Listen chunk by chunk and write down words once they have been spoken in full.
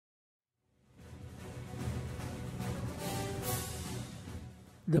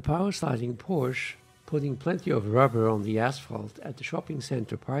The power-sliding Porsche, putting plenty of rubber on the asphalt at the shopping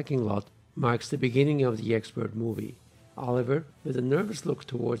center parking lot, marks the beginning of the expert movie. Oliver, with a nervous look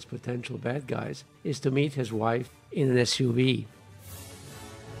towards potential bad guys, is to meet his wife in an SUV.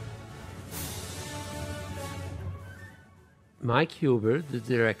 Mike Huber, the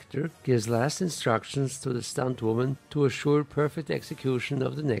director, gives last instructions to the stunt woman to assure perfect execution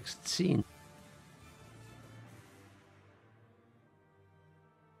of the next scene.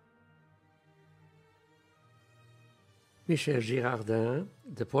 Michel Girardin,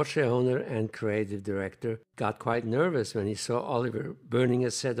 the Porsche owner and creative director, got quite nervous when he saw Oliver burning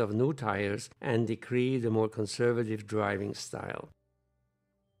a set of new tires and decreed a more conservative driving style.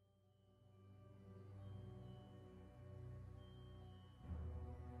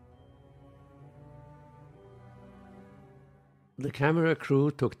 The camera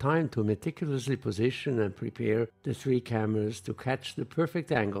crew took time to meticulously position and prepare the 3 cameras to catch the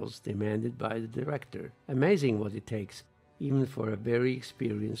perfect angles demanded by the director. Amazing what it takes, even for a very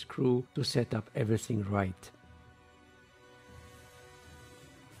experienced crew, to set up everything right.